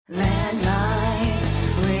Landline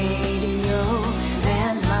radio,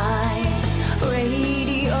 landline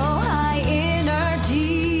radio, high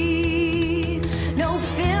energy, no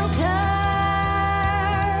filter.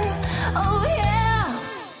 Oh yeah.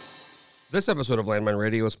 This episode of Landmine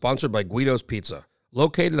Radio is sponsored by Guido's Pizza.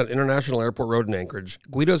 Located on International Airport Road in Anchorage,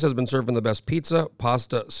 Guido's has been serving the best pizza,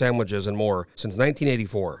 pasta, sandwiches, and more since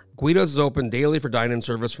 1984. Guido's is open daily for dine-in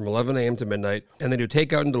service from 11 a.m. to midnight, and they do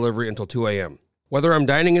takeout and delivery until 2 a.m. Whether I'm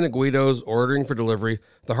dining in at Guido's or ordering for delivery,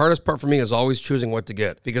 the hardest part for me is always choosing what to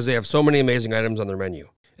get, because they have so many amazing items on their menu.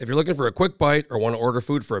 If you're looking for a quick bite or want to order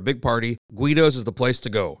food for a big party, Guido's is the place to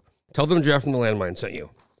go. Tell them Jeff from the Landmine sent you.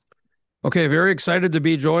 Okay, very excited to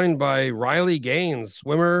be joined by Riley Gaines,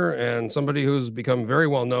 swimmer and somebody who's become very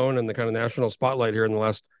well known in the kind of national spotlight here in the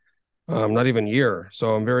last not even year.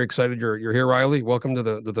 So I'm very excited you're here, Riley. Welcome to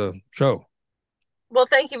the show. Well,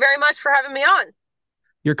 thank you very much for having me on.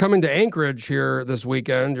 You're coming to Anchorage here this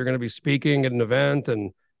weekend. You're going to be speaking at an event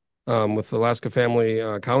and with the Alaska Family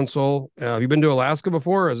Council. Have you been to Alaska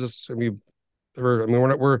before? We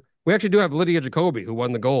actually do have Lydia Jacoby, who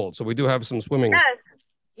won the gold, so we do have some swimming.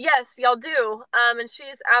 Yes, y'all do. And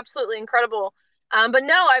she's absolutely incredible. But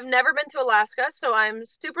no, I've never been to Alaska, so I'm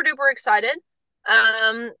super duper excited.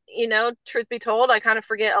 Truth be told, I kind of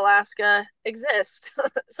forget Alaska exists.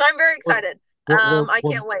 So I'm very excited. I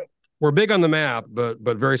can't wait. We're big on the map, but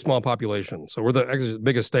very small population. So we're the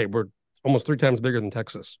biggest state. We're almost 3 times bigger than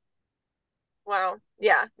Texas. Wow.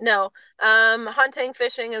 Yeah, no. Hunting,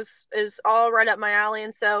 fishing is all right up my alley.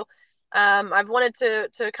 And so I've wanted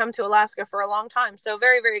to come to Alaska for a long time. So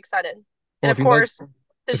very, very excited. And of course,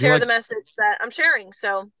 to share the message that I'm sharing.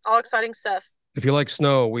 So all exciting stuff. If you like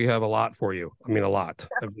snow, we have a lot for you. I mean, a lot.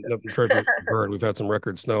 I'm sure if you've heard, we've had some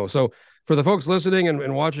record snow. So for the folks listening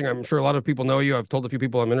and watching, I'm sure a lot of people know you. I've told a few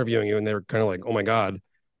people I'm interviewing you, and they're kind of like, oh my God.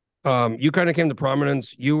 You kind of came to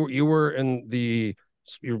prominence. You were in the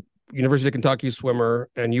University of Kentucky swimmer,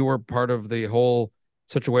 and you were part of the whole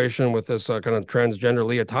situation with this kind of transgender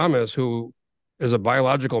Lia Thomas, who is a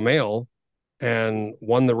biological male and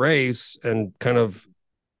won the race and kind of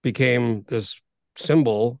became this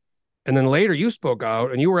symbol. And then later you spoke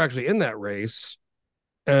out and you were actually in that race.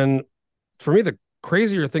 And for me, the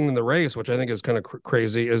crazier thing than the race, which I think is kind of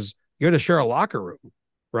crazy, is you had to share a locker room,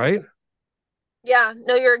 right? Yeah,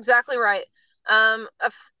 no, you're exactly right.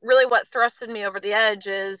 Really what thrusted me over the edge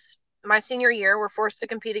is my senior year, we're forced to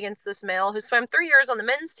compete against this male who swam 3 years on the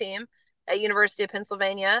men's team at University of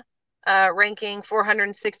Pennsylvania, ranking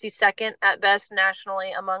 462nd at best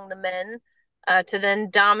nationally among the men, to then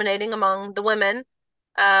dominating among the women.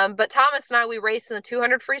 But Thomas and I, we raced in the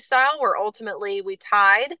 200 freestyle, where ultimately we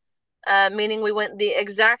tied, meaning we went the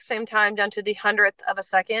exact same time down to the 100th of a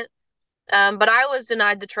second. But I was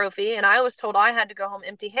denied the trophy, and I was told I had to go home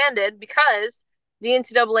empty-handed because the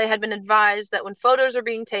NCAA had been advised that when photos are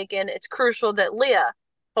being taken, it's crucial that Lia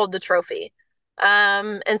hold the trophy.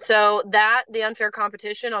 And so the unfair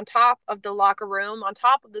competition on top of the locker room, on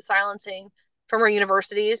top of the silencing from our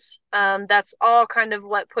universities, that's all kind of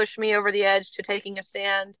what pushed me over the edge to taking a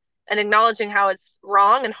stand and acknowledging how it's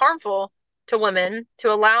wrong and harmful to women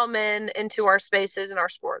to allow men into our spaces and our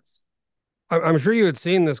sports. I'm sure you had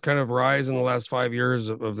seen this kind of rise in the last 5 years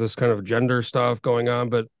of this kind of gender stuff going on,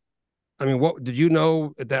 but I mean, what did you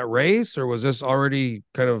know at that race, or was this already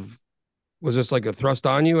was this like a thrust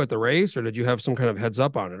on you at the race, or did you have some kind of heads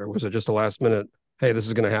up on it, or was it just a last minute, hey, this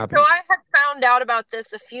is going to happen? So I had found out about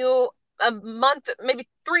this a month, maybe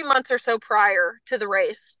 3 months or so prior to the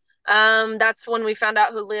race. That's when we found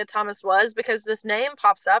out who Lia Thomas was, because this name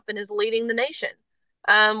pops up and is leading the nation,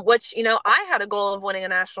 which, I had a goal of winning a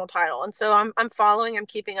national title. And so I'm following, I'm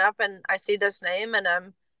keeping up, and I see this name and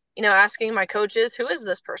I'm, asking my coaches, who is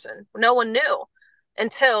this person? No one knew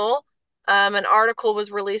until an article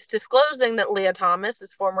was released disclosing that Lia Thomas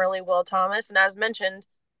is formerly Will Thomas, and as mentioned,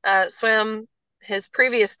 swam his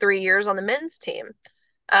previous 3 years on the men's team.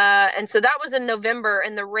 And so that was in November,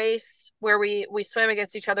 and the race where we swam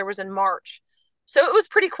against each other was in March. So it was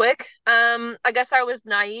pretty quick. I guess I was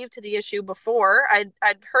naive to the issue before. I'd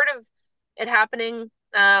heard of it happening,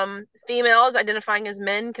 females identifying as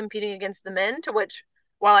men competing against the men, to which,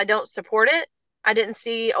 while I don't support it, I didn't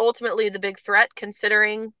see ultimately the big threat,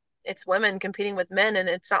 considering it's women competing with men, and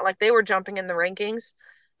it's not like they were jumping in the rankings.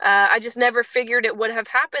 I just never figured it would have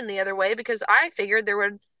happened the other way, because I figured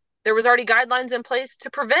there was already guidelines in place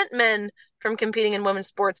to prevent men from competing in women's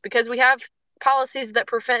sports, because we have policies that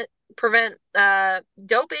prevent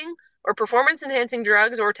doping or performance enhancing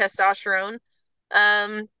drugs or testosterone.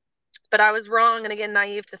 But I was wrong, and again,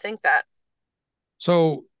 naive to think that.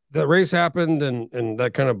 So the race happened and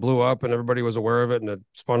that kind of blew up and everybody was aware of it and it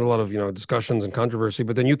spawned a lot of, discussions and controversy.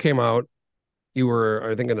 But then you came out, you were,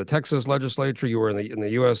 I think, in the Texas legislature, you were in the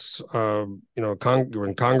U.S., you were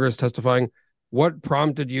in Congress testifying. What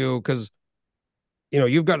prompted you? Because,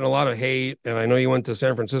 you've gotten a lot of hate and I know you went to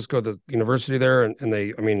San Francisco, the university there, and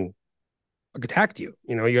they, I mean, attacked you.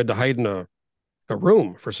 You had to hide in a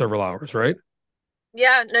room for several hours, right?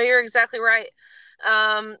 Yeah, no, you're exactly right.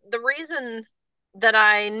 The reason that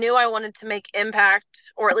I knew I wanted to make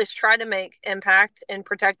impact, or at least try to make impact in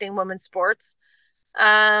protecting women's sports,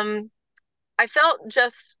 um, I felt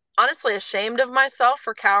just honestly ashamed of myself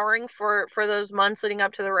for cowering for those months leading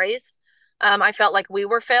up to the race. I felt like we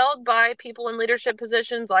were failed by people in leadership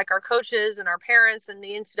positions, like our coaches and our parents and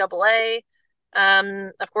the NCAA.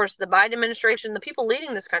 Of course, the Biden administration, the people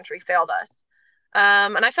leading this country failed us.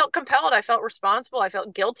 And I felt compelled. I felt responsible. I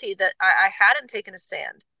felt guilty that I hadn't taken a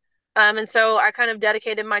stand. And so I kind of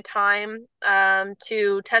dedicated my time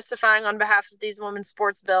to testifying on behalf of these women's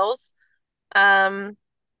sports bills. Um,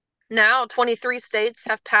 Now 23 states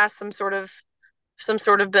have passed some sort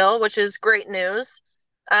of bill, which is great news.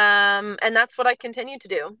 And that's what I continue to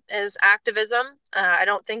do is activism. I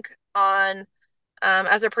don't think on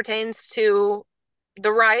as it pertains to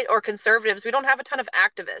the right or conservatives, we don't have a ton of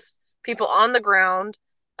activists, people on the ground,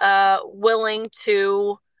 willing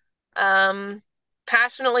to um,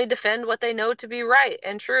 passionately defend what they know to be right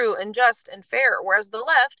and true and just and fair. Whereas the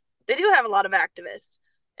left, they do have a lot of activists.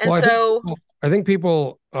 And Well, so, I think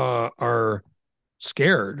people are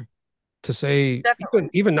scared to say definitely.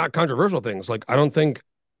 even not controversial things. Like I don't think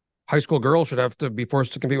high school girls should have to be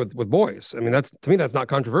forced to compete with boys. I mean, that's to me that's not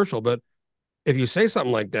controversial. But if you say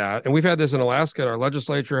something like that, and we've had this in Alaska, our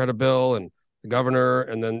legislature had a bill, and the governor,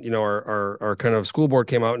 and then our kind of school board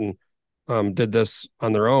came out and did this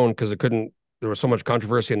on their own because it couldn't. There was so much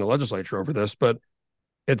controversy in the legislature over this, but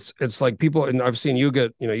it's like people, and I've seen you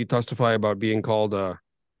get, you testify about being called a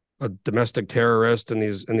domestic terrorist and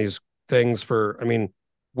these things for, I mean,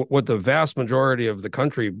 what the vast majority of the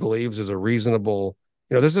country believes is a reasonable,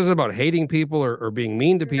 this isn't about hating people or being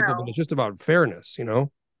mean to people, but No. it's just about fairness.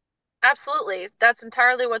 Absolutely. That's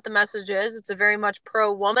entirely what the message is. It's a very much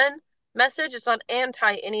pro woman message. It's not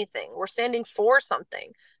anti anything. We're standing for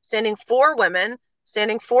something, standing for women,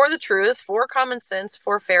 standing for the truth, for common sense,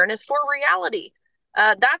 for fairness, for reality.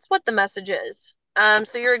 That's what the message is.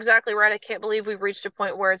 So you're exactly right. I can't believe we've reached a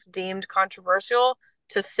point where it's deemed controversial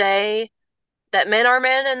to say that men are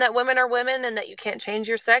men and that women are women and that you can't change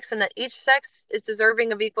your sex and that each sex is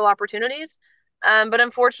deserving of equal opportunities. But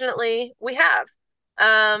unfortunately, we have.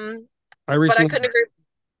 Um, I but I recently, couldn't agree.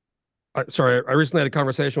 I recently had a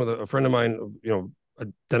conversation with a friend of mine,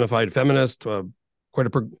 identified feminist, quite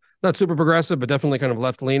not super progressive, but definitely kind of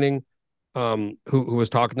left leaning, who was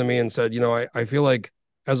talking to me and said, I feel like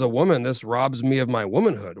as a woman, this robs me of my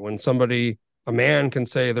womanhood when a man can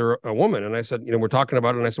say they're a woman. And I said, we're talking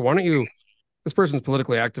about it. And I said, why don't you, this person's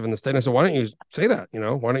politically active in the state. And I said, why don't you say that?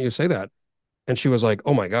 Why don't you say that? And she was like,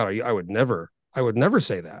 oh my God, I would never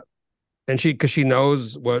say that. And because she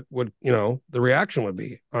knows what would, the reaction would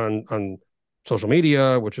be on social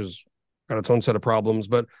media, which has got its own set of problems.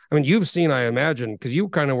 But I mean, you've seen, I imagine, because you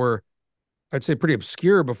kind of were, I'd say, pretty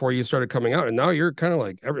obscure before you started coming out. And now you're kind of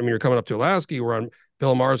like, I mean, you're coming up to Alaska. You were on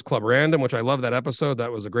Bill Maher's Club Random, which I love that episode.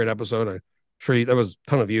 That was a great episode. I'm sure that was a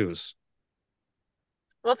ton of views.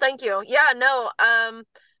 Well, thank you. Yeah, no,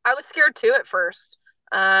 I was scared too at first.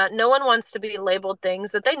 No one wants to be labeled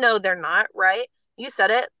things that they know they're not, right? You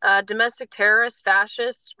said it. Domestic terrorist,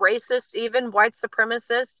 fascist, racist, even white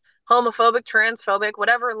supremacist, homophobic, transphobic,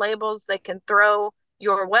 whatever labels they can throw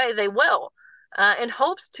your way, they will, in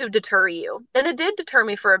hopes to deter you. And it did deter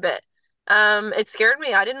me for a bit. It scared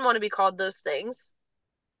me. I didn't want to be called those things.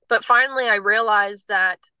 But finally, I realized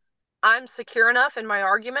that I'm secure enough in my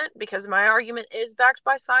argument because my argument is backed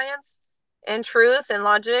by science and truth and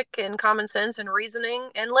logic and common sense and reasoning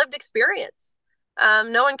and lived experience.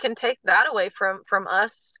 No one can take that away from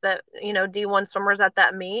us that D1 swimmers at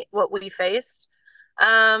that meet what we faced.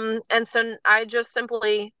 And so I just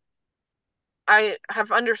simply I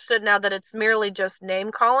have understood now that it's merely just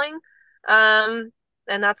name calling, and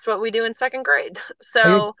that's what we do in second grade. I think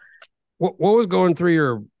So what was going through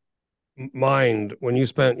your mind when you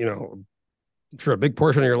spent, I'm sure a big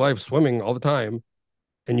portion of your life swimming all the time,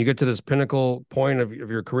 and you get to this pinnacle point of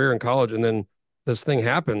your career in college, and then this thing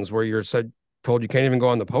happens where you're told you can't even go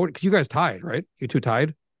on the podium because you guys tied, right? You two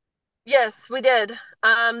tied. yes, we did.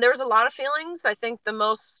 There was a lot of feelings. I think the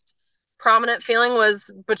most prominent feeling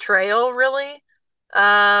was betrayal, really.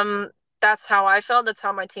 Um, that's how I felt. That's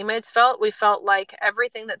how my teammates felt. We felt like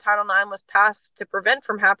everything that Title IX was passed to prevent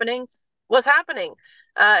from happening was happening.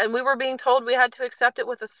 And we were being told we had to accept it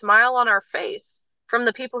with a smile on our face from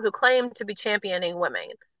the people who claimed to be championing women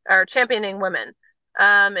or championing women.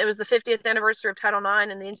 It was the 50th anniversary of Title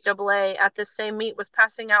IX, and the NCAA at this same meet was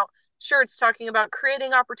passing out shirts talking about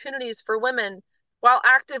creating opportunities for women while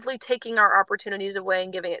actively taking our opportunities away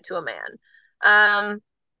and giving it to a man.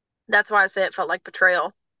 That's why I say it felt like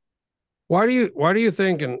betrayal. Why do you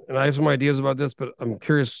think, and I have some ideas about this, but I'm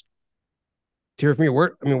curious to hear from you.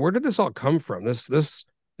 Where did this all come from? This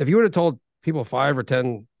if you would have told people 5 or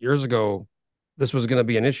 10 years ago this was going to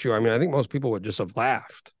be an issue, I mean, I think most people would just have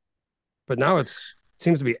laughed. But now it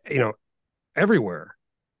seems to be, everywhere.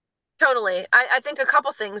 Totally. I think a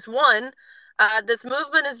couple things. One, this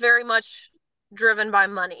movement is very much driven by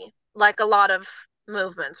money, like a lot of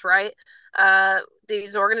movements, right?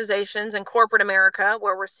 These organizations in corporate America,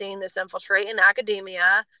 where we're seeing this infiltrate in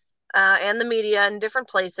academia and the media in different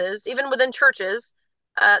places, even within churches,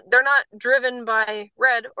 they're not driven by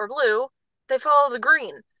red or blue. They follow the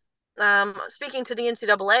green. Speaking to the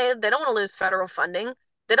NCAA, they don't want to lose federal funding.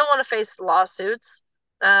 They don't want to face lawsuits.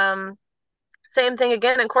 Same thing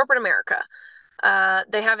again in corporate America.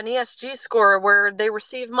 They have an ESG score where they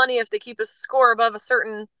receive money if they keep a score above a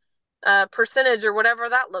certain percentage or whatever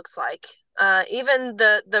that looks like. Even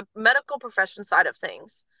the medical profession side of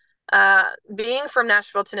things. Being from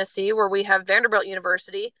Nashville, Tennessee, where we have Vanderbilt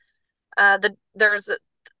University, there's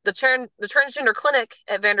the transgender clinic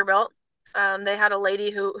at Vanderbilt. They had a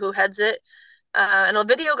lady who heads it, and a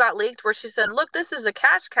video got leaked where she said, "Look, this is a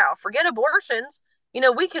cash cow. Forget abortions.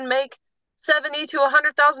 We can make $70,000 to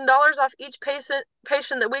 $100,000 off each patient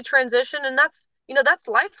that we transition, and that's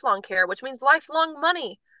lifelong care, which means lifelong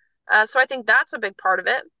money." So I think that's a big part of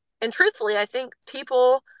it. And truthfully, I think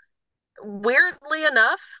people, weirdly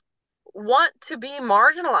enough, want to be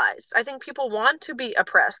marginalized. I think people want to be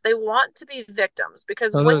oppressed. They want to be victims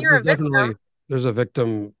because No, when you're a definitely victim, there's a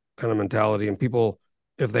victim kind of mentality, and people,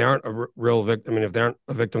 if they aren't a real victim, I mean, if they aren't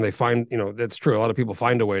a victim, they find, that's true. A lot of people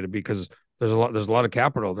find a way to be, because there's a lot of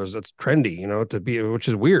capital. It's trendy, to be, which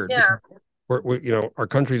is weird yeah, because our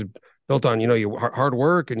country's built on, you hard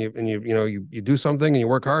work, and you do something and you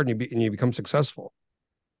work hard, and you become successful.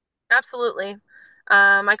 absolutely.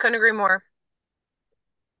 I couldn't agree more.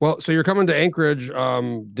 Well, so you're coming to Anchorage.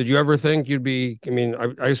 Did you ever think you'd be? I mean,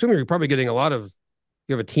 I assume you're probably getting a lot of.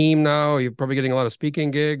 You have a team now. You're probably getting a lot of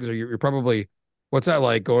speaking gigs, or you're probably. What's that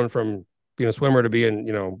like, going from being a swimmer to being,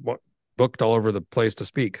 booked all over the place to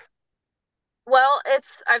speak? Well,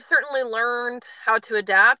 I've certainly learned how to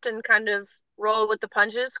adapt and kind of roll with the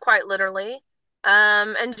punches, quite literally,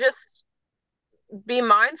 and just be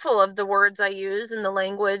mindful of the words I use and the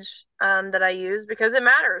language that I use because it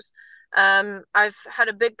matters. I've had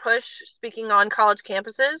a big push speaking on college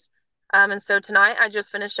campuses. And so tonight I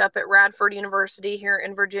just finished up at Radford University here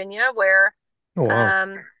in Virginia, where, Oh wow.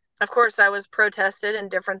 um, of course, I was protested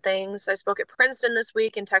and different things. I spoke at Princeton this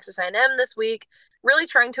week and Texas A&M this week, really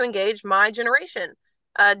trying to engage my generation,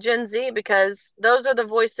 Gen Z, because those are the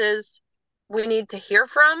voices we need to hear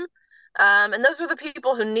from. And those are the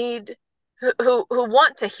people who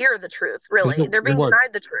want to hear the truth, Because really. They're you're being what?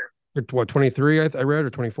 denied the truth. You're what, 23? I read,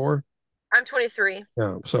 or 24. I'm 23.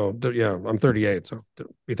 Yeah. So yeah, I'm 38. So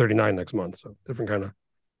be 39 next month. So different kind of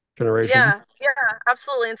generation. Yeah,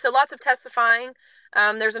 absolutely. And so lots of testifying.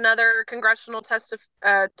 There's another congressional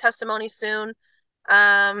testimony soon,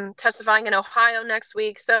 testifying in Ohio next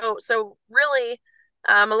week. So really,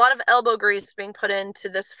 a lot of elbow grease being put into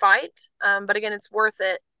this fight. But again, it's worth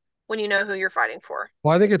it when you know who you're fighting for.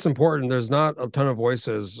 Well, I think it's important. There's not a ton of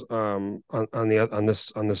voices on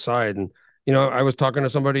this side, and I was talking to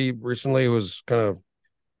somebody recently who was kind of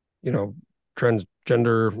you know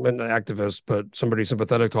transgender activist, but somebody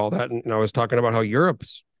sympathetic to all that, and I was talking about how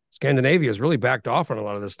Scandinavia has really backed off on a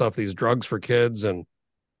lot of this stuff, these drugs for kids, and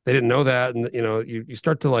they didn't know that, and you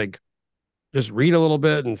start to like just read a little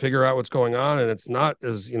bit and figure out what's going on, and it's not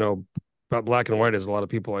as about black and white as a lot of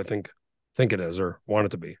people I think it is or want it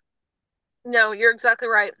to be. No, you're exactly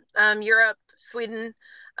right. Europe, Sweden,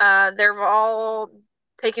 they're all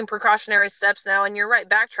taking precautionary steps now, and you're right,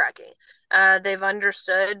 backtracking. They've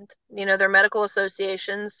understood, their medical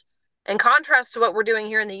associations, in contrast to what we're doing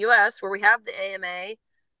here in the U.S., where we have the AMA,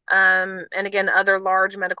 and again, other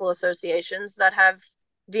large medical associations that have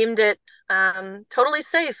deemed it totally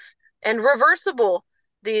safe and reversible,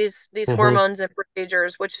 these Mm-hmm. hormones and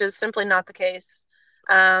procedures, which is simply not the case.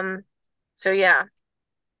 So yeah.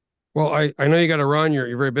 Well, I know you got to run.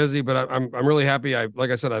 You're very busy, but I'm really happy.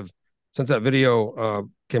 Like I said, I've since that video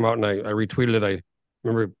came out and I retweeted it. I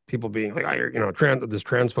remember people being like, this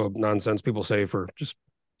transphobe nonsense people say for just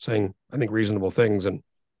saying, I think, reasonable things and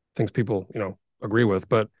things people agree with.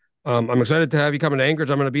 But I'm excited to have you coming to Anchorage.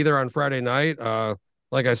 I'm going to be there on Friday night.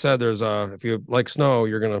 Like I said, there's if you like snow,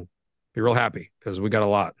 you're going to be real happy because we got a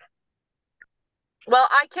lot. Well,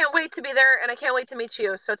 I can't wait to be there and I can't wait to meet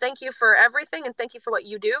you. So thank you for everything and thank you for what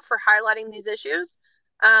you do for highlighting these issues.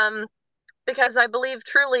 Um, because I believe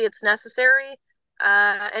truly it's necessary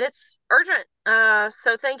and it's urgent.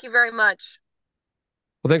 So thank you very much.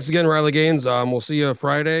 Well, thanks again, Riley Gaines. We'll see you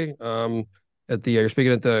Friday. At the you're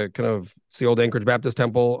speaking at the kind of it's the old Anchorage Baptist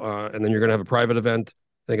Temple, and then you're going to have a private event.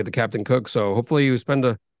 I think at the Captain Cook. So hopefully you spend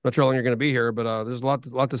a. Not sure how long you're going to be here, but there's a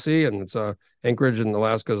lot to see, and it's Anchorage in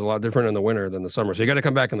Alaska is a lot different in the winter than the summer. So you got to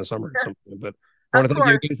come back in the summer at some point. But I want to thank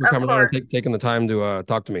you again for coming on and taking the time to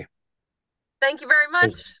talk to me. Thank you very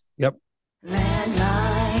much. Yep. Landline.